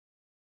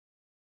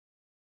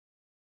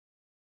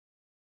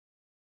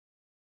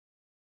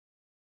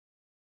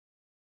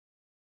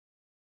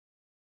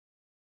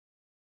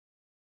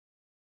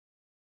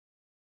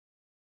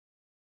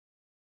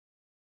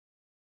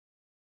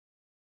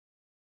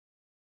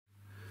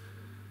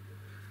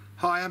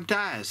Hi, I'm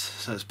Daz.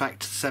 So it's back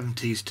to the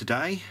 70s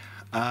today.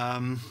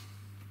 I've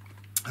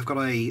got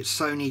a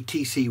Sony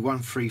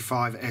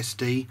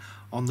TC135SD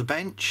on the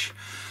bench.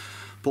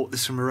 Bought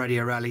this from a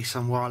Radio Rally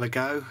some while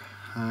ago.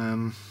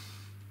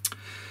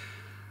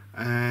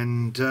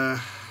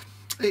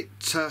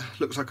 It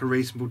looks like a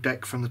reasonable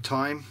deck from the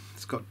time.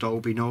 It's got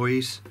Dolby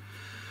noise,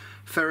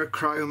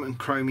 ferrochrome and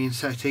chromium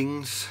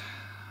settings,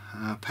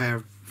 a pair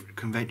of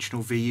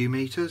conventional VU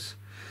meters.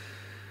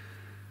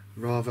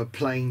 Rather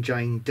plain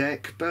Jane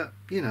deck, but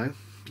you know,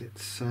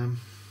 it's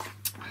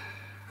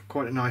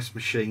quite a nice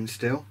machine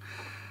still.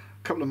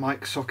 A couple of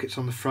mic sockets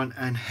on the front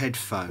and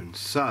headphones.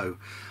 So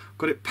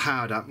got it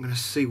powered up. I'm going to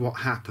see what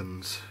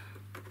happens.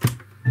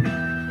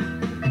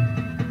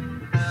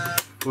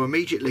 Well,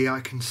 immediately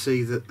I can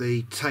see that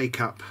the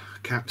take-up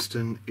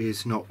capstan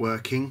is not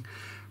working.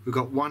 We've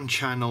got one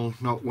channel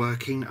not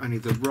working, only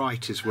the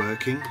right is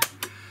working.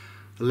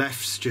 The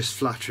left's just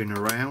fluttering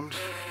around.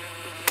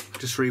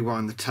 Just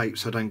rewind the tape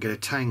so I don't get a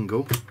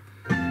tangle.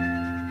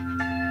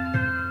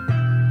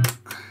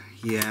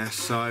 Yeah,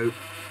 so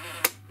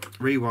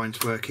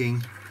rewind's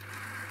working.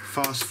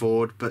 Fast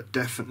forward, but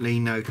definitely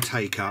no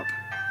take-up.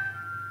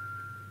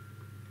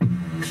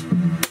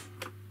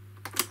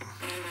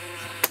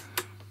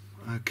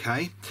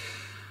 Okay,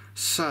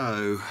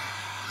 so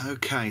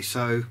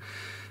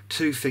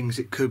two things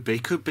it could be.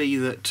 Could be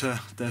that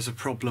there's a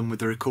problem with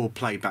the record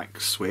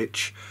playback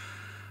switch,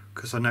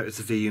 because I notice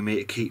the VU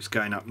meter keeps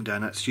going up and down.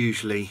 That's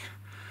usually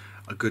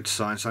a good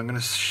sign. So I'm going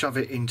to shove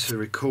it into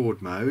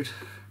record mode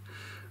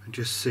and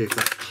just see if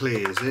that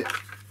clears it.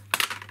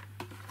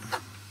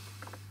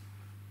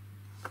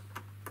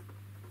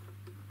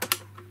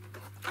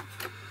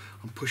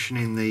 I'm pushing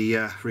in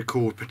the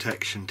record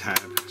protection tab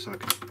so I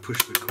can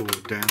push the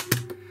cord down.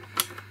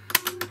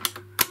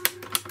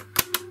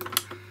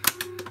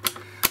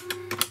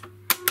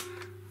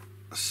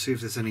 Let's see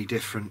if there's any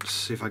difference,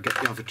 see if I get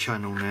the other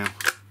channel now.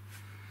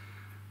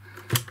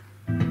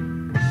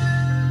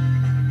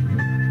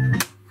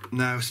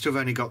 No, still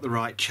only got the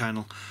right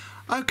channel.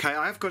 Okay,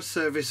 I have got a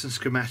service and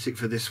schematic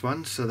for this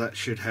one, so that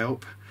should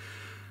help.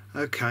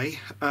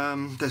 Okay,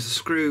 there's a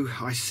screw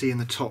I see in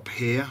the top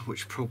here,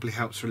 which probably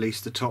helps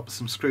release the top.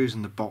 Some screws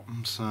in the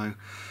bottom, so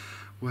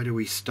where do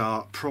we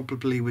start?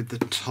 Probably with the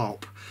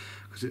top,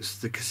 because it's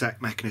the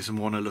cassette mechanism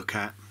I want to look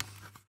at.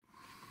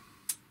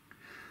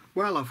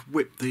 Well, I've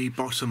whipped the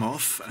bottom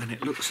off, and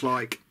it looks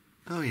like,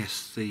 oh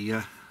yes,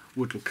 the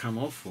wood will come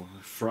off, or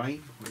the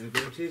frame,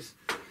 whatever it is.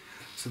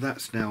 So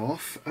that's now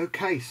off.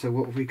 Okay, so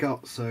what have we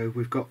got? So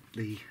we've got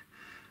the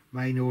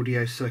main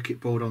audio circuit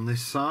board on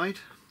this side.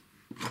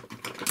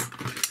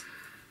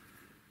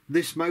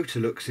 This motor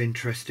looks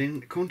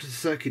interesting. According to the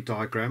circuit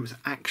diagram, it's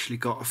actually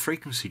got a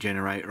frequency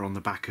generator on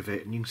the back of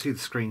it, and you can see the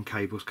screen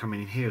cables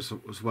coming in here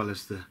as well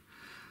as the,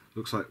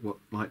 looks like what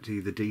might be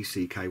the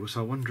DC cable.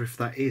 So I wonder if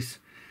that is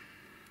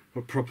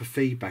got proper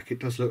feedback. It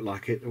does look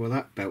like it. Well,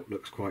 that belt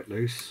looks quite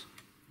loose.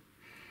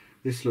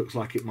 This looks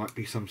like it might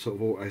be some sort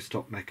of auto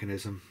stop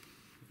mechanism.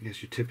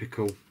 Yes, your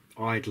typical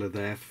idler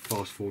there for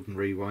fast forward and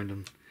rewind,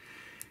 and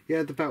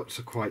yeah, the belts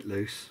are quite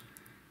loose.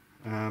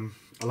 I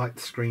like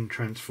the screen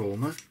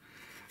transformer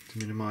to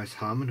minimise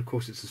hum, and of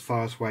course it's as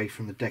far away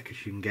from the deck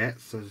as you can get,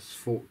 so there's a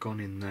fork gone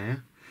in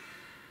there.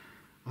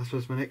 I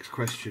suppose my next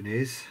question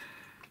is,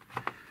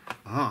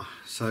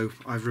 so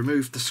I've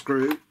removed the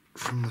screw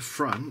from the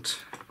front.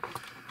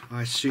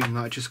 I assume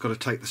that I just got to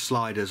take the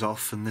sliders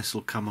off and this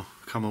will come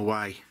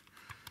away.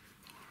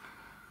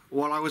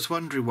 Well, I was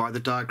wondering why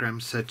the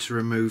diagram said to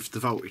remove the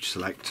voltage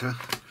selector.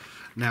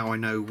 Now I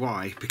know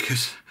why,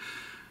 because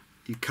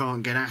you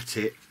can't get at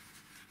it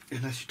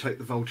unless you take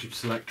the voltage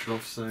selector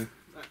off. So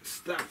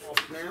that's that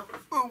off now.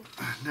 Oh,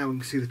 now we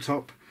can see the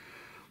top.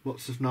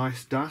 Lots of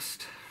nice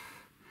dust.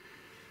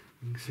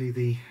 You can see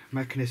the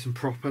mechanism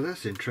proper.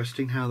 That's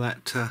interesting how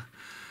that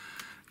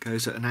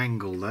goes at an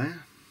angle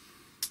there.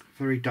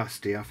 Very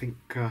dusty. I think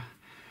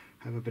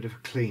have a bit of a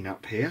clean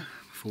up here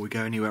before we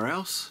go anywhere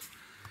else.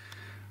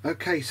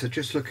 Okay, so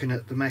just looking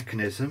at the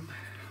mechanism,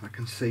 I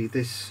can see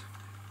this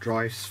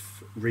drives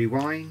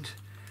rewind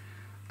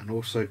and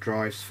also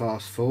drives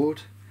fast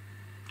forward.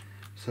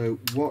 So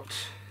what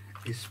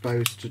is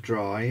supposed to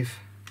drive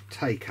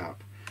take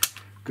up?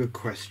 Good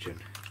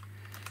question.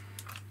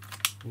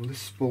 Well, this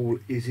spool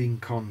is in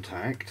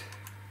contact,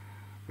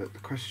 but the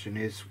question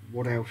is,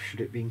 what else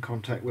should it be in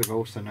contact with? I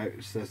also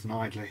noticed there's an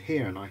idler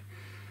here, and I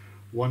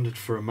wondered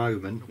for a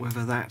moment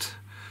whether that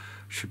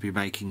should be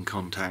making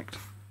contact.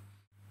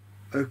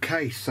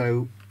 Okay,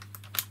 so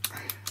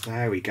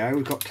there we go,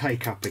 we've got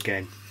take up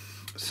again.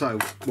 So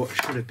what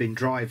should have been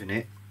driving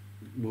it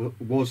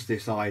was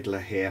this idler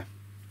here,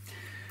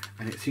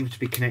 and it seems to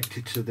be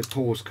connected to the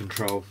pause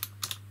control,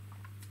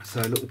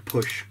 so a little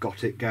push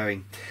got it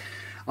going.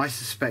 I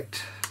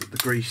suspect that the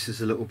grease is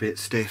a little bit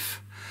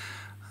stiff,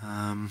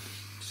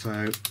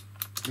 so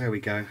there we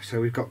go.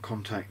 So we've got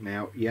contact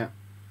now, yeah,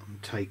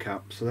 and take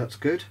up, so that's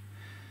good.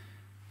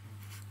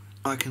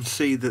 I can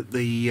see that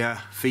the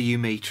VU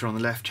meter on the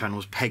left channel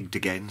is pegged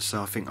again,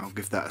 so I think I'll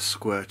give that a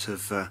squirt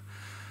of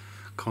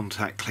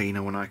contact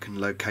cleaner when I can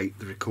locate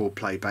the record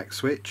playback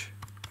switch.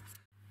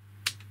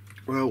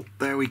 Well,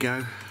 there we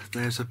go.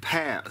 There's a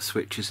pair of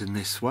switches in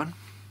this one,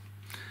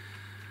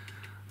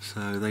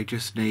 so they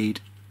just need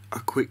a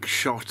quick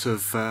shot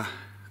of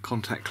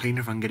contact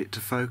cleaner if I can get it to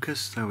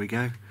focus. There we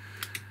go.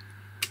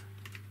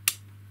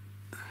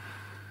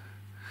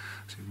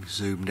 So we can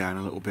zoom down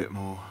a little bit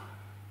more.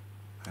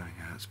 There we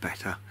go, that's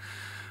better.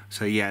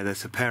 So yeah,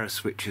 there's a pair of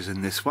switches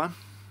in this one.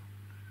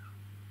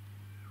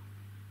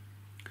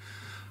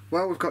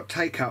 Well, we've got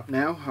take up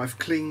now. I've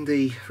cleaned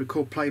the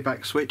record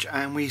playback switch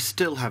and we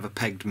still have a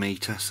pegged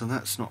meter, so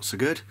that's not so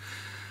good.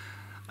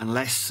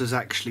 Unless there's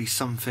actually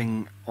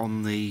something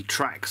on the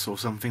tracks or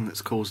something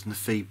that's causing the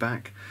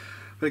feedback.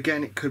 But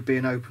again, it could be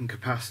an open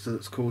capacitor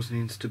that's causing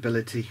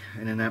instability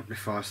in an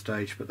amplifier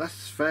stage, but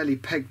that's fairly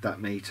pegged, that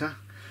meter.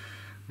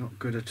 Not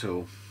good at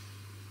all.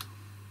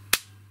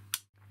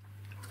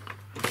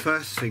 The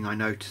first thing I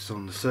notice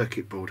on the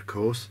circuit board, of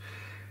course,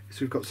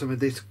 is we've got some of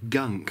this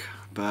gunk,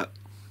 but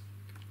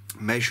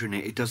measuring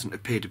it, it doesn't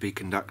appear to be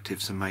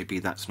conductive, so maybe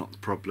that's not the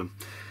problem.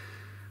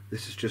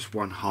 This is just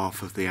one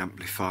half of the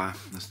amplifier.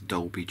 That's the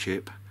Dolby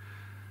chip.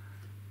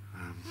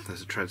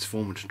 There's a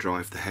transformer to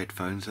drive the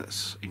headphones,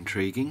 that's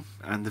intriguing,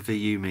 and the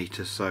VU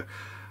meter, so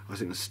I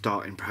think I'm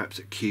starting perhaps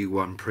at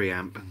Q1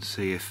 preamp and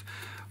see if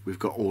we've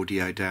got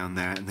audio down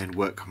there and then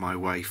work my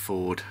way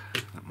forward.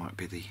 That might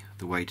be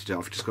the way to do it.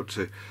 I've just got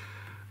to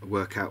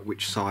work out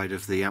which side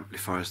of the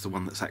amplifier is the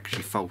one that's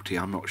actually faulty.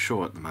 I'm not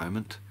sure at the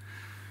moment.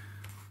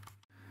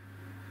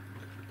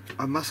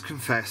 I must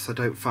confess I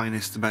don't find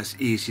this the most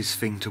easiest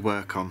thing to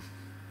work on.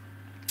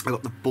 I've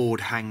got the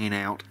board hanging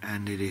out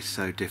and it is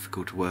so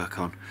difficult to work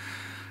on.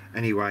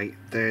 Anyway,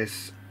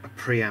 there's a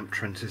preamp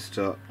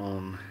transistor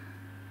on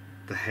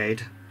the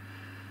head,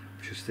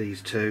 which is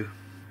these two,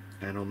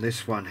 and on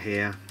this one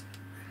here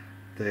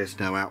there's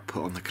no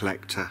output on the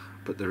collector,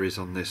 but there is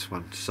on this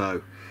one.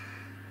 So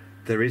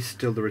there is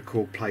still the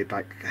record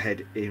playback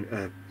head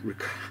in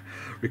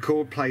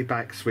record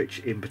playback switch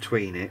in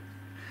between it.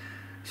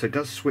 So it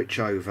does switch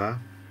over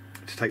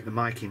to take the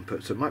mic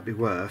input, so it might be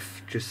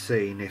worth just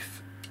seeing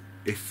if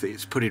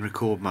it's put in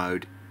record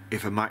mode,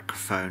 if a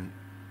microphone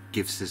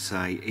gives us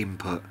a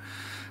input.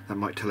 That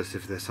might tell us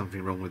if there's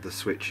something wrong with the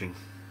switching.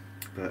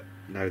 But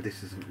no,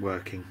 this isn't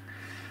working.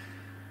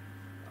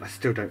 I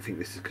still don't think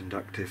this is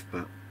conductive,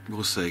 but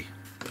we'll see.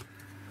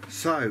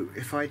 So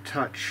if I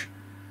touch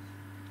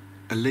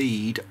a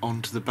lead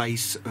onto the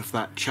base of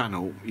that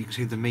channel, you can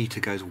see the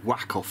meter goes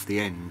whack off the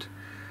end.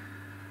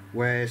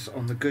 Whereas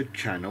on the good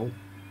channel,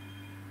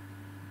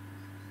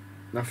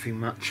 nothing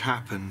much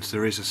happens.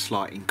 There is a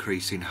slight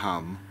increase in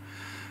hum.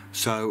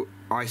 So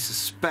I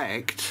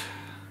suspect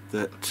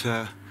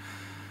that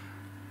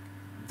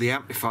the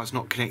amplifier's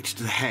not connected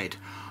to the head.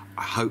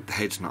 I hope the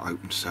head's not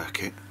open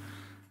circuit.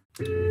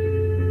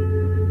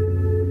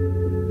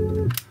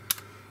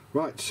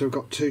 Right, so we've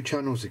got two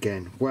channels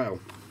again. Well,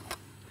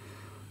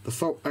 the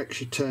fault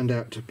actually turned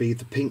out to be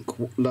the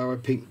lower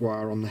pink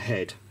wire on the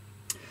head.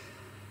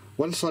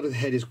 One side of the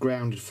head is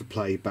grounded for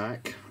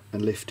playback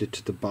and lifted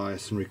to the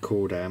bias and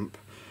record amp,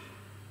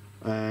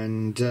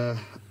 and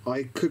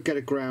I could get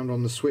a ground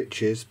on the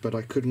switches, but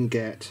I couldn't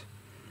get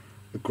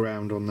a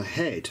ground on the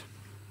head.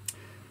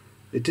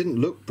 It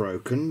didn't look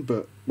broken,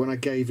 but when I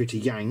gave it a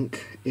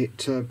yank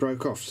it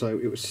broke off, so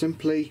it was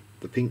simply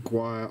the pink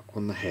wire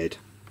on the head.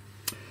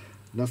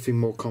 Nothing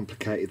more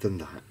complicated than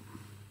that.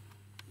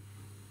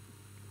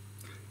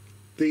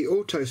 The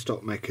auto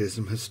stop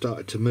mechanism has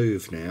started to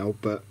move now,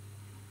 but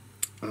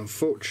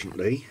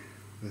unfortunately,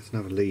 there's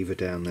another lever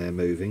down there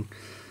moving.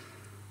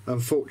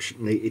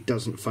 Unfortunately, it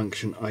doesn't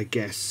function. I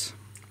guess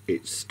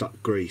it's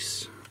stuck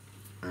grease,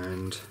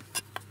 and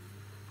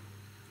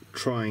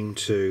trying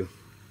to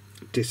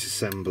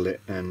disassemble it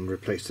and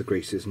replace the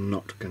grease is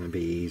not going to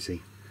be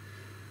easy.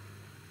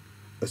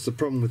 That's the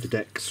problem with the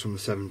decks from the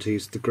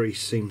 70s. The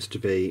grease seems to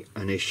be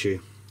an issue,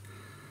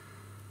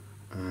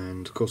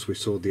 and of course we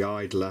saw the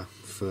idler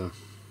for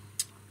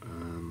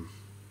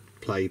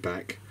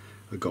playback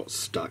got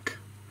stuck.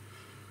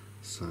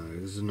 So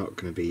this is not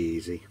going to be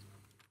easy.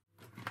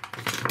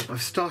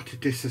 I've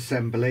started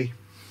disassembly,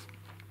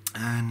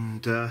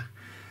 and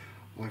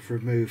I've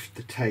removed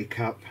the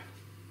take-up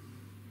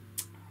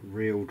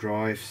reel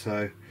drive,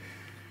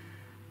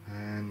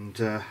 and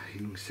you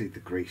can see the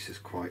grease is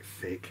quite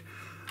thick.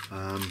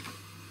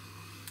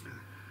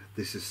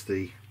 This is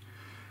the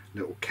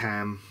little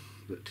cam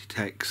that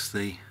detects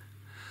the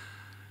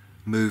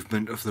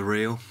movement of the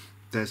reel.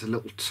 There's a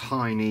little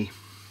tiny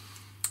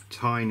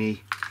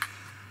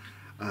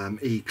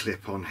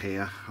E-clip on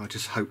here. I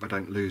just hope I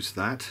don't lose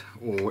that,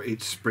 or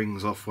it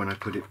springs off when I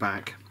put it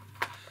back.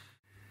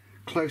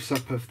 Close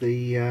up of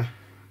the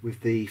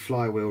with the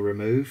flywheel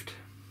removed.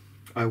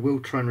 I will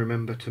try and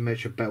remember to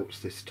measure belts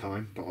this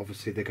time, but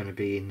obviously they're going to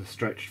be in the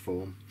stretched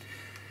form,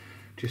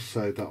 just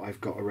so that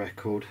I've got a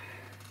record.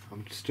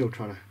 I'm still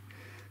trying to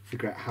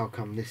figure out how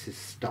come this is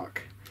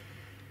stuck,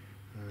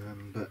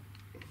 but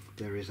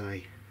there is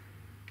a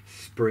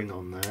spring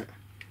on that.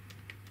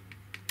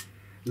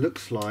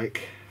 Looks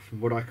like from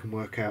what I can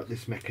work out,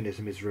 this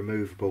mechanism is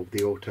removable,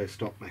 the auto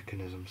stop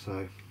mechanism,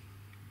 so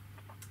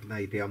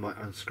maybe I might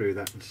unscrew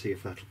that and see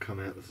if that'll come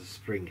out. There's a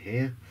spring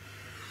here.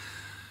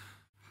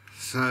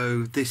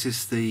 So this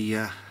is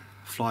the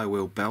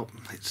flywheel belt.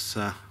 It's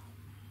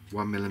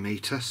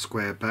 1mm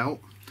square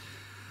belt.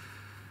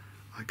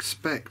 I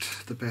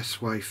expect the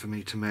best way for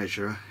me to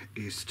measure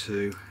is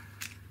to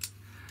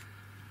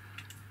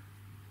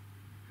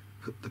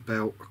put the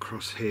belt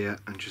across here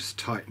and just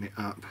tighten it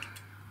up.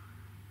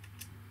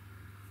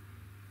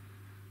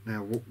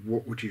 Now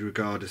what would you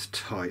regard as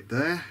tight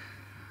there?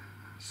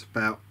 It's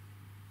about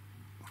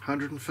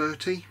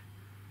 130.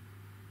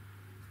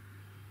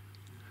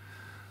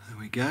 There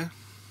we go.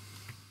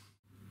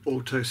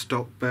 Auto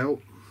stop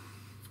belt,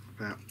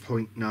 about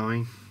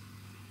 0.9.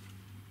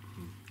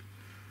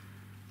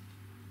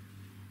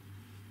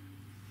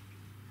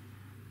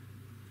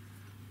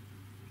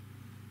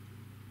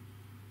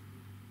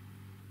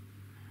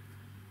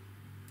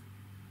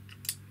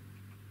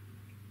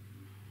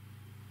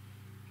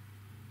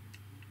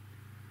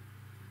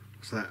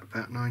 What's that,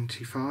 about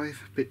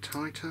 95? A bit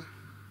tighter?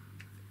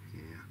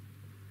 Yeah,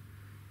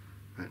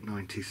 about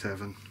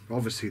 97.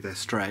 Obviously they're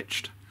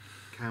stretched.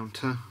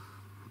 Counter,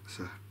 that's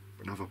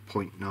another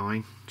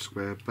 0.9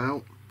 square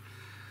belt.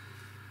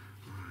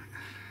 Right,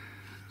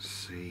 let's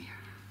see.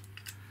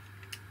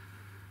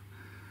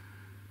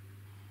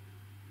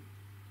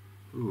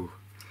 Ooh,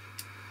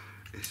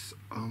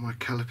 are my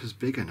calipers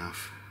big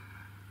enough?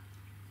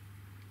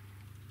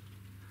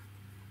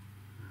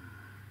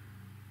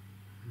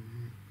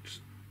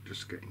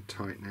 Just getting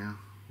tight now.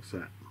 What's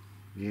that?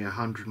 Yeah,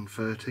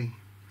 130.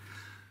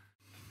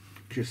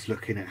 Just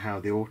looking at how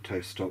the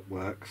auto stop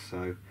works,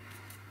 so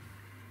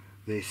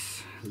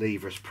this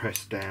lever is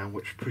pressed down,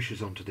 which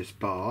pushes onto this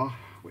bar,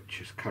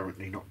 which is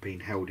currently not being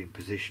held in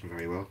position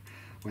very well.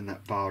 When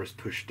that bar is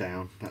pushed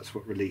down, that's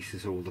what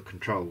releases all the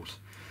controls.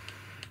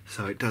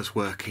 So it does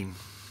work in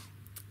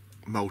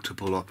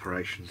multiple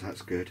operations,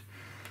 that's good.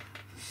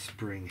 The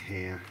spring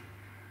here,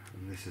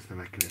 and this is the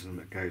mechanism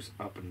that goes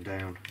up and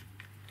down,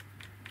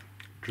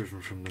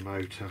 driven from the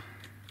motor.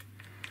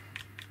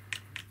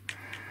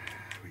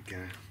 There we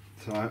go.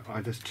 So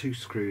there's two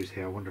screws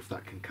here. I wonder if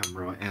that can come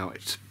right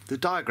out. The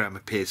diagram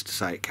appears to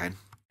say it can.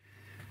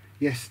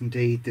 Yes,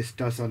 indeed, this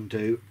does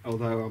undo,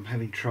 although I'm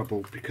having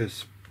trouble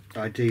because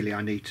ideally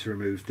I need to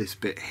remove this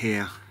bit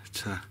here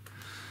to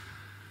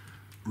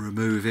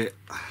remove it.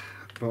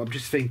 But I'm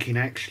just thinking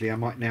actually I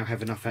might now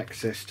have enough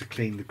access to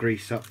clean the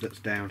grease up that's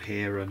down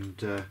here,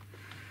 and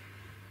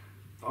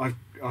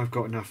I've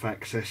got enough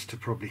access to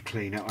probably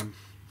clean it.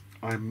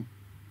 I'm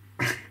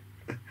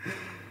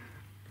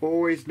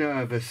always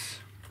nervous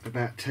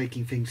about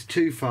taking things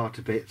too far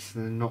to bits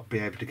and not be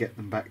able to get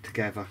them back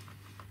together.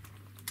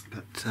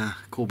 But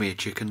call me a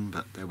chicken,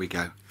 but there we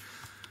go.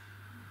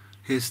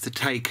 Here's the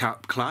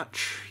take-up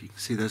clutch. You can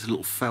see there's a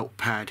little felt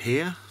pad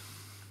here,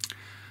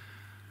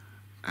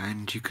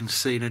 and you can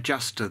see an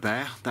adjuster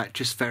there that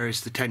just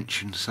varies the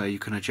tension, so you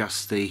can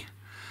adjust the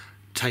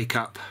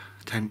take-up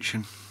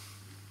tension.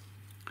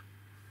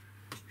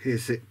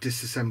 Here's it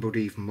disassembled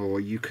even more.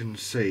 You can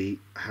see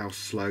how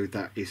slow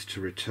that is to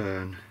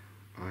return.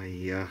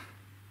 I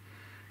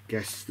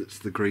guess that's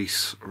the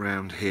grease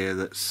around here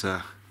that's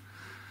a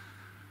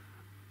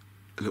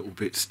little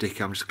bit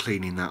sticky. I'm just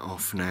cleaning that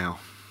off now.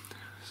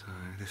 So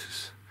this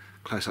is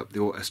close up the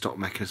auto stop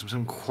mechanism. So I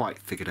haven't quite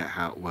figured out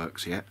how it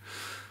works yet.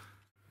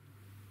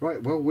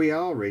 Right, well, we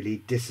are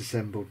really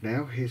disassembled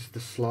now. Here's the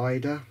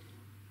slider.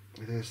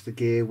 There's the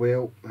gear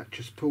wheel. That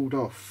just pulled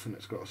off, and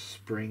it's got a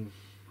spring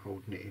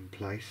holding it in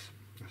place.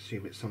 I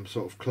assume it's some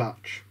sort of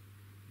clutch.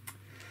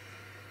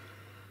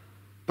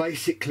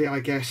 Basically, I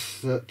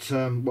guess that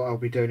what I'll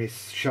be doing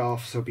is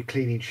shafts. I'll be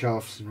cleaning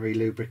shafts and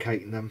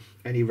re-lubricating them.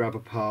 Any rubber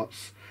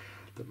parts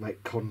that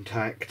make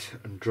contact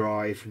and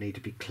drive need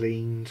to be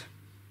cleaned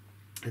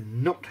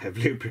and not have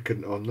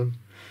lubricant on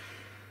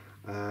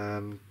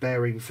them.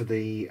 Bearing for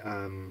the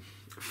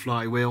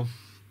flywheel,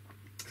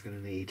 it's going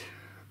to need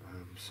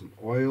some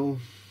oil,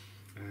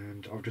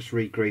 and I'll just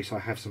re-grease. I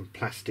have some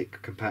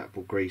plastic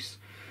compatible grease,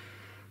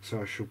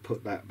 so I shall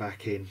put that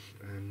back in.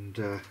 And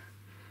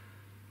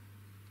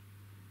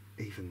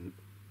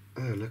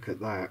oh, look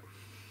at that.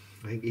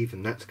 I think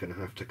even that's going to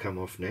have to come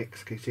off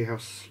next. Can you see how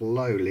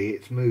slowly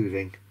it's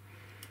moving?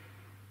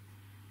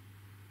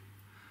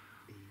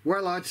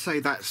 Well, I'd say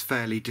that's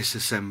fairly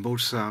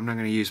disassembled, so I'm now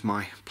going to use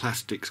my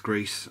plastics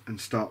grease and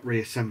start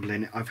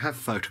reassembling it. I've had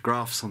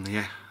photographs on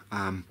the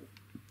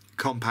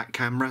compact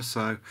camera,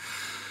 so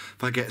if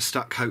I get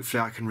stuck,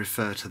 hopefully I can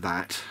refer to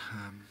that.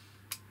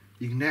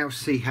 You can now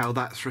see how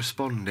that's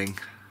responding.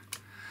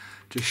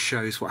 Just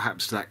shows what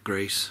happens to that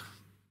grease.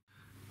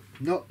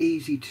 Not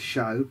easy to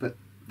show, but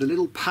the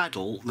little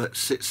paddle that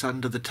sits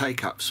under the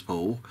take-up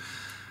spool,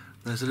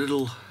 there's a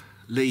little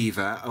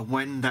lever, and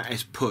when that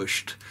is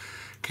pushed,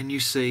 can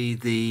you see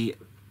the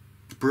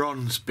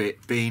bronze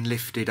bit being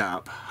lifted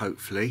up?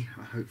 Hopefully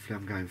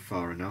I'm going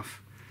far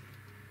enough.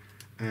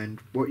 And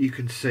what you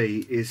can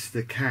see is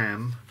the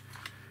cam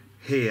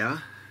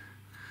here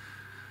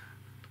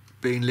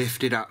being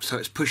lifted up, so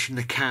it's pushing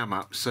the cam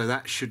up, so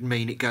that should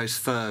mean it goes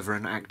further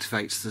and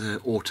activates the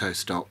auto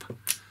stop.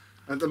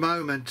 At the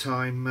moment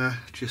I'm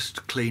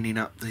just cleaning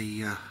up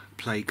the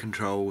play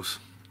controls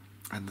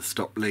and the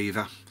stop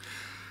lever,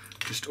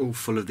 just all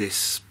full of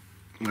this,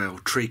 well,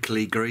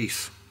 treacly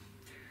grease.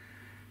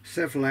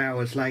 Several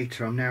hours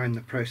later, I'm now in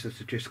the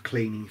process of just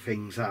cleaning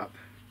things up,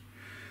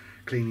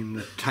 cleaning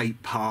the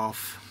tape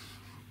path,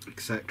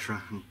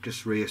 etc., and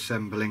just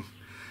reassembling.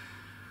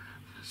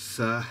 It's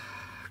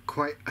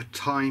quite a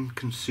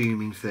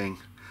time-consuming thing,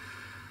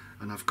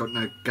 and I've got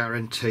no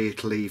guarantee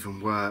it'll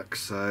even work,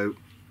 so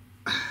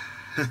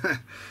a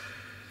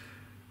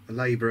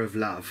labour of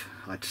love,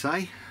 I'd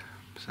say.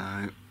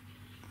 So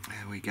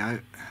there we go.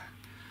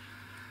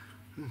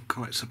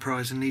 Quite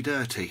surprisingly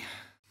dirty.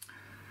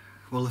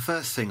 Well, the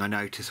first thing I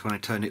noticed when I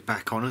turned it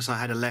back on is I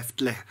had a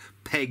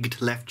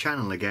pegged left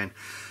channel again.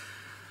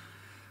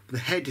 The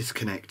head is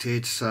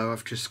connected, so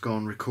I've just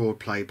gone record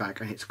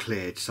playback and it's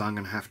cleared, so I'm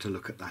going to have to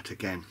look at that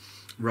again.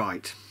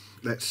 Right,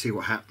 let's see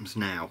what happens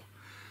now.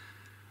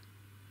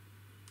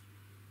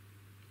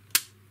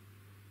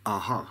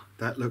 Aha,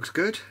 that looks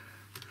good.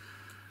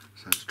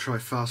 So let's try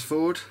fast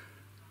forward.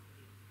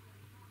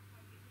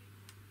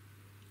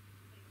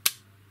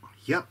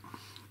 Yep,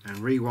 and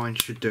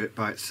rewind should do it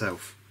by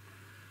itself.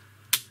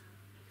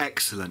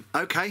 Excellent.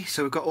 Okay,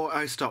 so we've got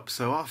auto stop,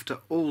 so after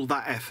all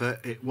that effort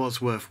it was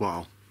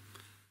worthwhile.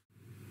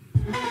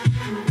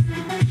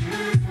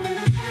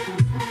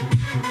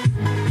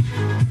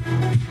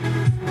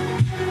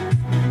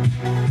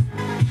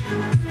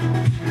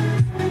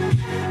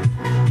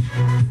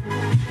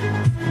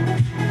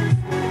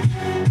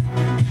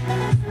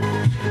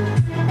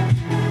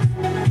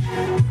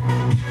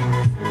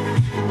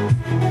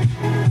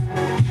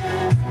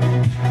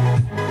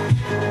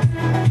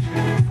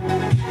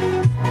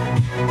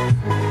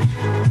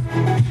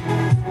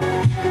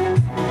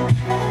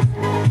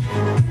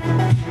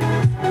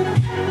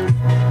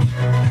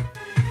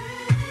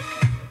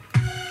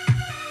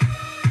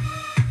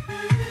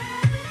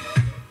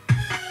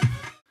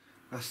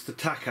 That's the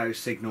tacho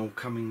signal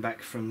coming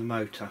back from the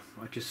motor.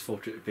 I just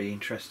thought it would be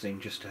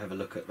interesting just to have a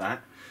look at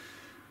that.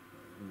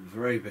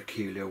 Very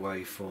peculiar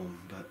waveform,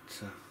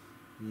 but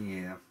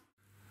yeah.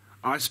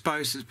 I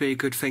suppose it'd be a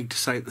good thing to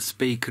say that the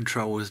speed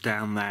control is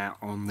down there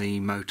on the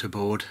motor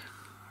board.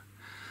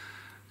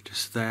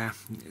 Just there.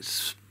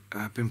 It's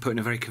been put in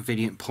a very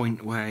convenient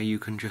point where you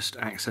can just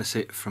access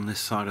it from this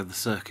side of the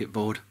circuit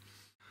board.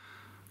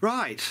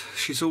 Right,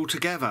 she's all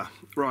together.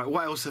 Right,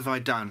 what else have I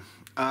done?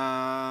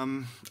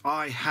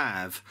 I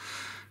have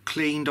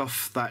cleaned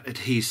off that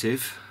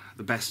adhesive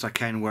the best I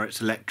can where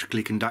it's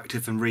electrically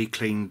conductive and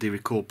re-cleaned the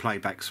record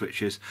playback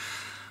switches.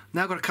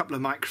 Now I've got a couple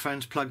of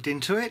microphones plugged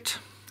into it.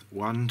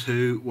 1,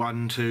 2,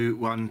 1, 2,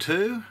 1,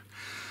 2.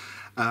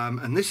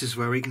 And this is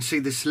where we can see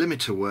this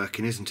limiter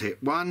working, isn't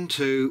it? 1,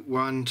 2,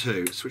 1,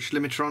 2. Switch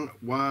limiter on.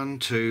 1,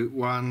 2,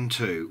 1,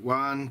 2.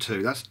 1,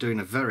 2. That's doing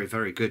a very,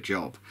 very good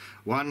job.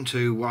 1,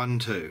 2, 1,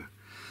 2.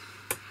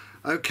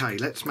 Okay,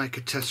 let's make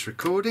a test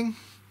recording.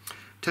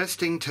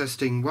 Testing,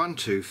 testing, 1,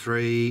 2,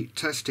 3.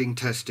 Testing,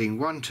 testing,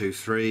 1, 2,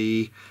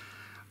 3.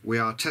 We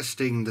are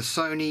testing the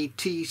Sony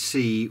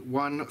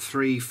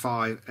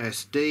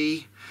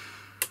TC135SD.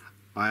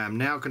 I am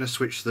now going to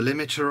switch the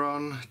limiter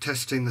on,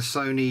 testing the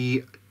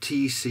Sony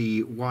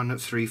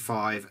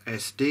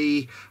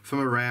TC135SD from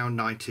around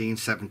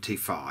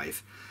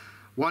 1975.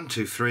 1,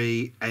 2,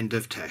 3, end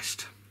of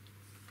test.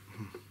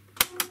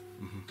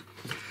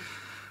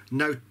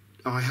 No,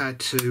 I had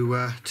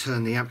to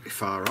turn the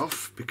amplifier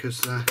off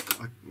because I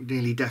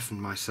nearly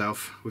deafened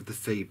myself with the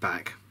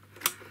feedback.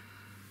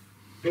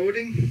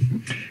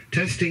 Recording.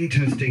 Testing,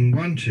 testing,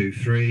 1, 2,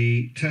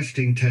 3.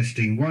 Testing,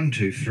 testing, 1,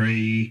 2,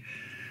 3.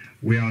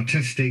 We are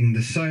testing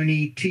the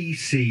Sony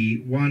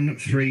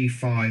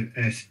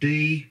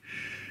TC135SD.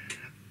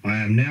 I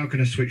am now going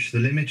to switch the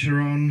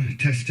limiter on,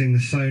 testing the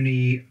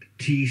Sony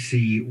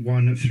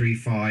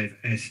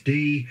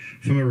TC135SD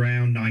from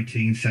around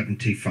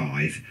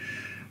 1975.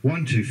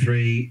 1, 2,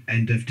 3,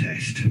 end of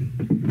test.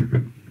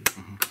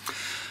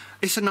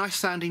 It's a nice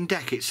sounding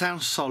deck. It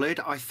sounds solid.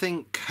 I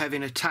think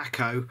having a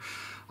tacho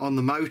on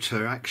the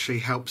motor actually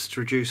helps to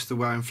reduce the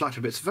wear and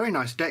flutter, but it's a very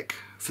nice deck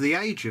for the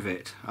age of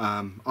it,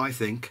 I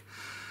think.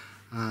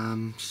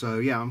 So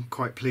yeah, I'm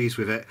quite pleased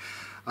with it.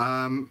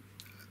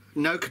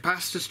 No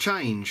capacitor's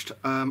changed.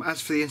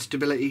 As for the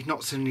instability,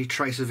 not seen any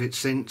trace of it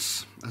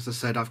since. As I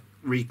said, I've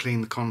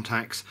re-cleaned the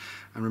contacts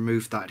and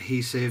removed that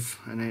adhesive,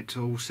 and it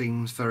all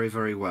seems very,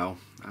 very well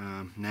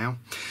now.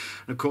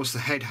 And of course the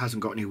head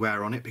hasn't got any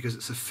wear on it because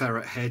it's a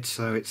ferret head,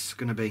 so it's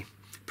going to be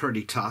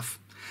pretty tough.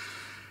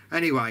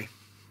 Anyway,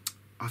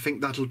 I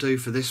think that'll do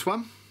for this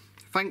one.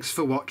 Thanks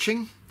for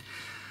watching,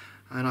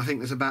 and I think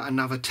there's about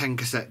another 10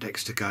 cassette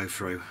decks to go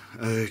through.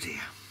 Oh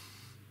dear.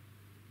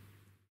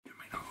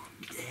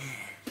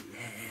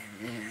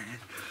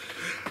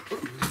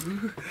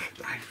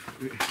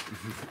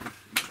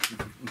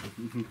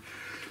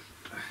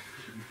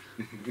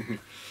 Yeah.